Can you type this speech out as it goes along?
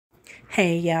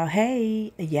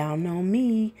Hey, y'all know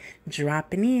me,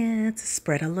 dropping in to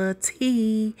spread a little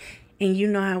tea, and you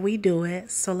know how we do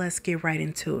it, so let's get right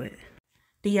into it.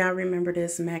 Do y'all remember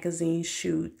this magazine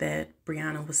shoot that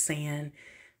Brianna was saying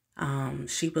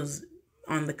she was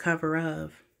on the cover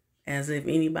of? As if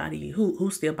anybody who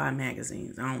still buy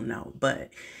magazines, I don't know, but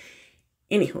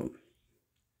anywho,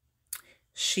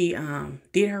 she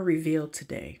did her reveal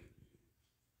today,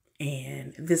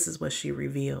 and this is what she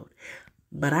revealed.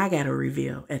 But I got a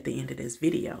reveal at the end of this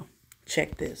video.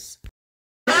 Check this.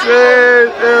 Oh,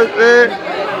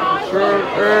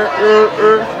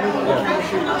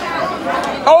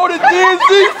 the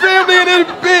DNC family in this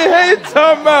bitch. Hey,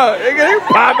 talking about. They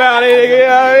pop out here,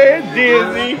 nigga.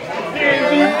 DNC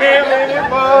family in this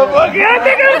motherfucker. That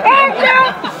nigga popped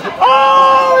out.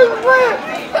 Oh, shit.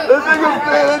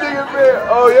 That nigga fan.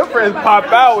 Oh, your friends pop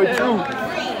out with you.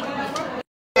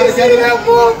 Come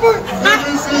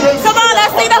on,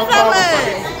 let's see the flowers.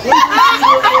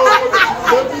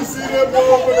 Let me see that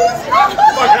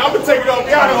motherfucker. I'm gonna take it off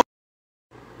y'all.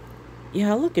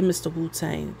 Yeah, look at Mr.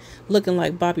 Wu-Tang looking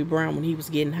like Bobby Brown when he was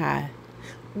getting high.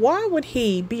 Why would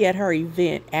he be at her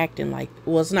event acting like,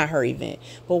 well, it's not her event,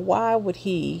 but why would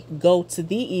he go to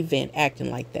the event acting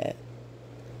like that?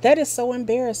 That is so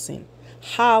embarrassing.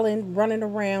 Hollering, running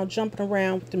around, jumping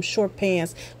around with them short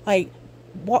pants. Like,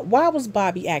 why was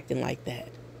Bobby acting like that?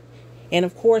 And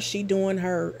of course, she doing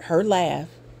her laugh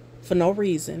for no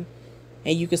reason.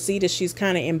 And you can see that she's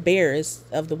kind of embarrassed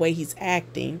of the way he's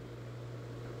acting.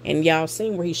 And y'all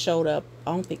seen where he showed up.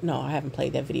 I haven't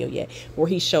played that video yet. Where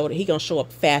he gonna show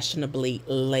up fashionably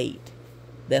late.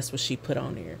 That's what she put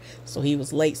on there. So he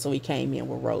was late, so he came in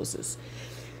with roses.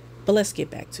 But let's get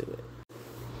back to it.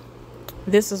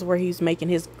 This is where he's making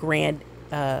his grand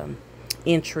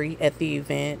entry at the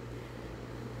event.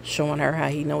 Showing her how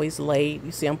he know he's late.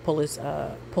 You see him pull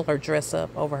her dress up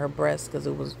over her breast because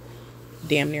it was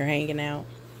damn near hanging out.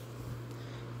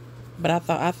 But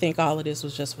I think all of this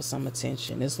was just for some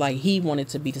attention. It's like he wanted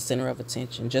to be the center of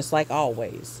attention, just like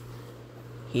always.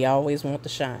 He always wants to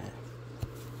shine.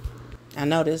 I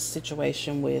know this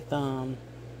situation with him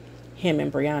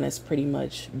and Brianna is pretty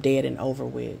much dead and over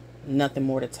with. Nothing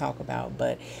more to talk about.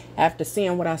 But after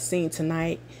seeing what I seen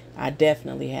tonight, I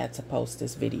definitely had to post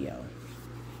this video.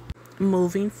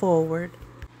 Moving forward,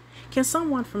 can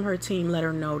someone from her team let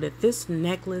her know that this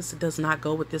necklace does not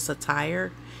go with this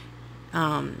attire?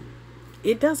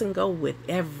 It doesn't go with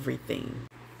everything.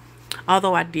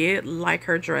 Although I did like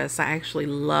her dress, I actually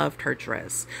loved her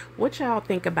dress. What y'all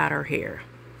think about her hair?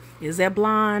 Is that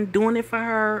blonde doing it for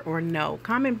her or no?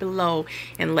 Comment below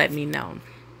and let me know.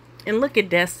 And look at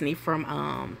Destiny from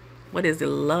what is it,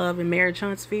 Love and Marriage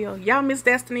Huntsville? Y'all miss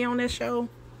Destiny on this show?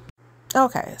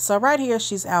 Okay, so right here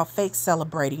she's out fake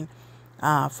celebrating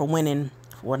for winning,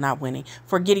 well, not winning,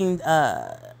 for getting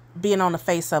being on the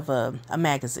face of a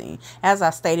magazine. As I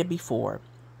stated before,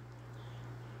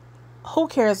 who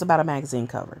cares about a magazine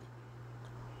cover?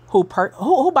 Who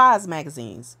buys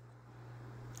magazines?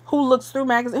 Who looks through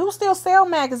magazines? Who still sell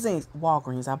magazines?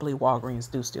 Walgreens, I believe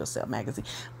Walgreens do still sell magazines.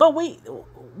 But we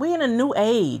in a new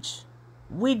age.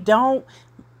 We don't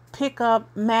pick up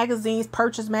magazines,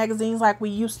 purchase magazines like we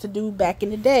used to do back in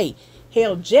the day.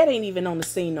 Hell, Jet ain't even on the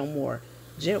scene no more.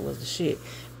 Jet was the shit.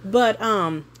 But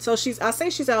so I say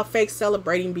she's out fake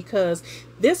celebrating because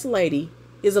this lady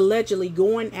is allegedly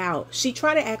going out. She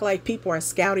tried to act like people are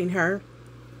scouting her,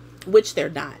 which they're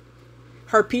not.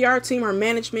 Her PR team, her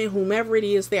management, whomever it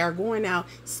is, they are going out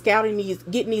scouting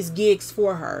getting these gigs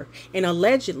for her. And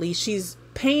allegedly she's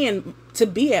paying to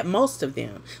be at most of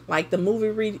them. Like the movie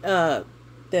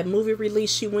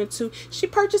release she went to, she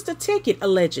purchased a ticket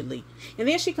allegedly, and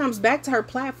then she comes back to her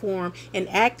platform and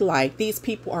act like these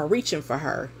people are reaching for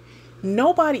her.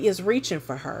 Nobody is reaching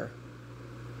for her.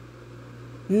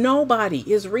 Nobody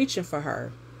is reaching for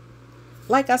her.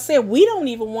 Like I said, we don't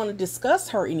even want to discuss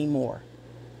her anymore.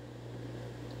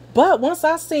 But once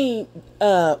I seen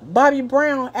Bobby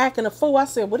Brown acting a fool, I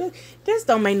said, well, this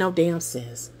don't make no damn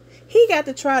sense. He got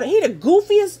to he the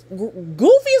goofiest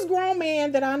grown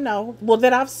man that I know, well,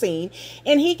 that I've seen.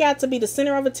 And he got to be the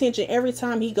center of attention every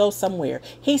time he goes somewhere.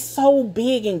 He's so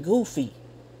big and goofy.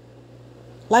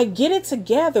 Like, get it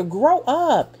together. Grow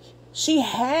up. She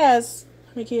has,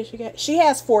 how many kids she got? She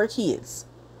has 4 kids.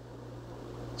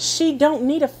 She don't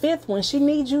need a 5th one. She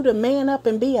needs you to man up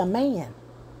and be a man.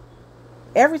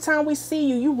 Every time we see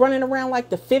you, you running around like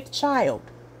the 5th child.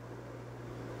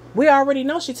 We already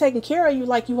know she's taking care of you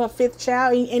like you her 5th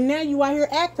child, and now you out here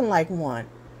acting like one.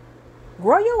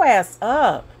 Grow your ass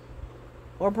up.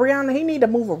 Or Brianna, he need to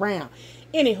move around.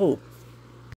 Anywho,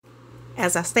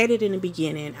 as I stated in the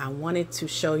beginning, I wanted to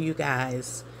show you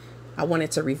guys I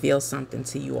wanted to reveal something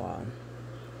to you all.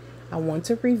 I want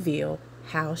to reveal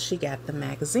how she got the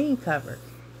magazine cover.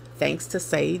 Thanks to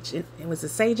Sage. It was a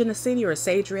Sage in the City or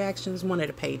Sage Reactions, one of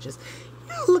the pages.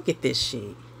 Y'all look at this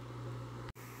shit.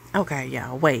 Okay,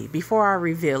 y'all, wait. Before I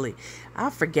reveal it, I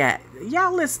forgot.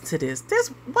 Y'all listen to this.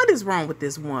 What is wrong with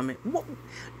this woman?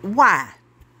 Why?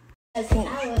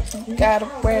 You gotta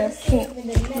wear pink.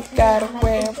 You gotta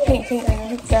wear pink.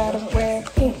 You gotta wear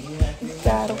pink. You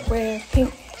gotta wear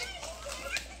pink.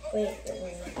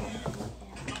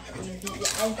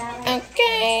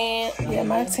 Okay. Yeah,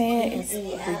 my tan is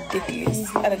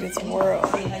ridiculous. Out of this world.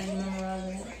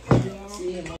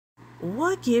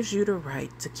 What gives you the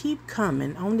right to keep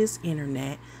coming on this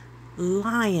internet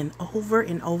lying over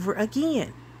and over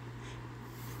again?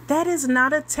 That is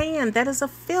not a tan. That is a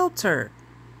filter.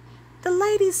 The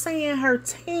lady saying her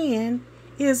tan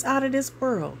is out of this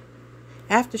world.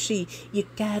 After you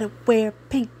gotta wear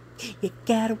pink. You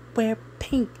gotta wear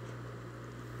pink.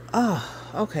 Oh,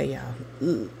 okay,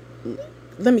 y'all.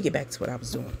 Let me get back to what I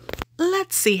was doing.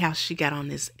 Let's see how she got on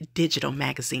this digital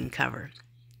magazine cover.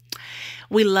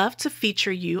 We love to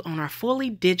feature you on our fully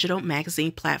digital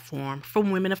magazine platform for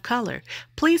women of color.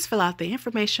 Please fill out the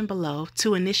information below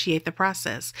to initiate the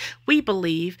process. We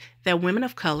believe that women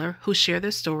of color who share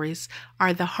their stories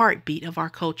are the heartbeat of our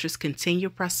culture's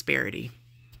continued prosperity.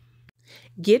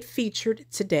 Get featured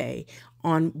today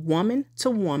on Woman to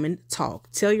Woman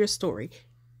Talk. Tell your story.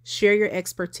 Share your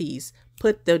expertise.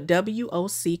 Put the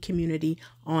WOC community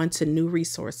onto new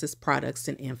resources, products,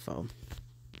 and info.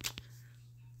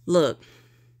 Look,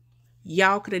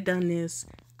 y'all could have done this.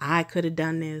 I could have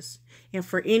done this. And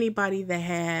for anybody that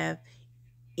have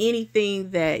anything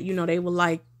that, they would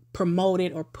like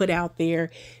promoted or put out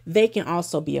there, they can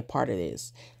also be a part of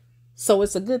this. So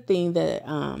it's a good thing that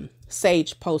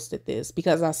Sage posted this,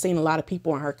 because I've seen a lot of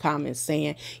people in her comments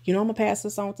saying, I'm going to pass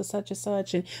this on to such and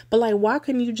such. But like, why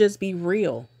couldn't you just be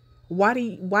real? Why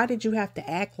did you have to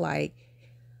act like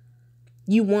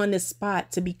you won this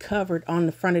spot to be covered on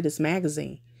the front of this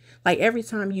magazine? Like, every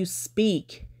time you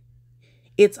speak,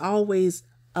 it's always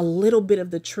a little bit of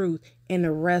the truth and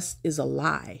the rest is a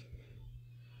lie.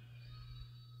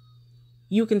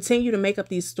 You continue to make up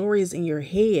these stories in your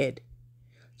head.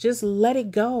 Just let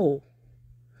it go.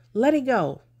 Let it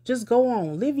go. Just go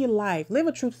on. Live your life. Live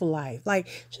a truthful life. Like,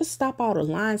 just stop all the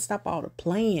lying. Stop all the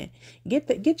playing.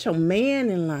 Get your man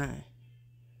in line.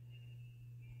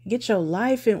 Get your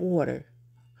life in order.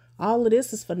 All of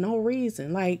this is for no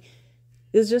reason. Like,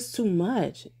 it's just too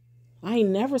much. I ain't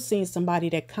never seen somebody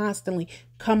that constantly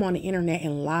come on the internet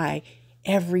and lie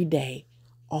every day,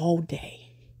 all day.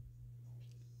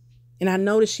 And I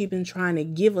noticed she's been trying to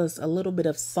give us a little bit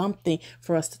of something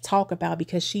for us to talk about,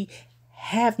 because she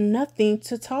have nothing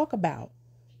to talk about.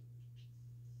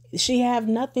 She have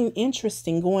nothing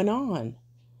interesting going on.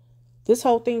 This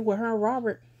whole thing with her and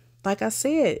Robert, like I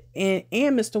said, and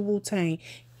Mr. Wu-Tang,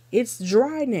 it's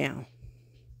dry now.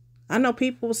 I know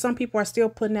some people are still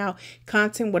putting out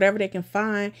content, whatever they can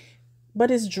find,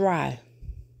 but it's dry.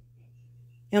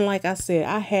 And like I said,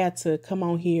 I had to come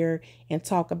on here and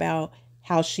talk about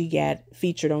how she got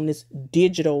featured on this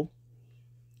digital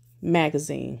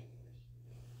magazine.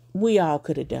 We all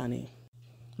could have done it.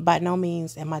 By no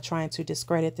means am I trying to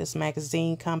discredit this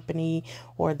magazine company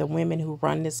or the women who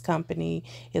run this company.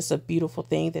 It's a beautiful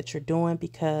thing that you're doing,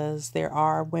 because there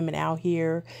are women out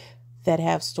here that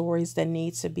have stories that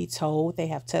need to be told. They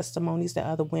have testimonies that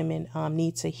other women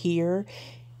need to hear.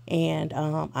 And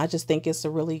I just think it's a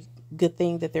really good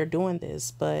thing that they're doing this.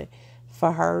 But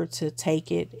for her to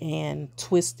take it and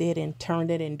twist it and turn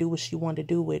it and do what she wanted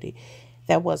to do with it,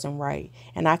 that wasn't right.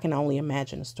 And I can only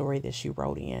imagine the story that she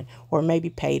wrote in, or maybe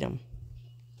paid him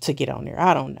to get on there.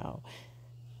 I don't know.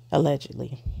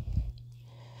 Allegedly.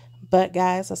 But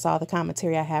guys, that's all the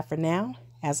commentary I have for now.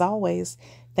 As always,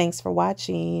 thanks for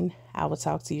watching. I will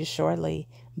talk to you shortly.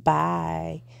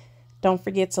 Bye. Don't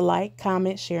forget to like,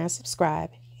 comment, share, and subscribe.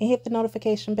 And hit the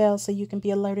notification bell so you can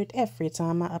be alerted every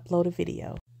time I upload a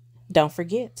video. Don't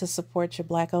forget to support your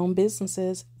Black-owned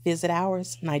businesses. Visit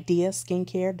ours,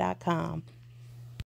 NideaSkincare.com.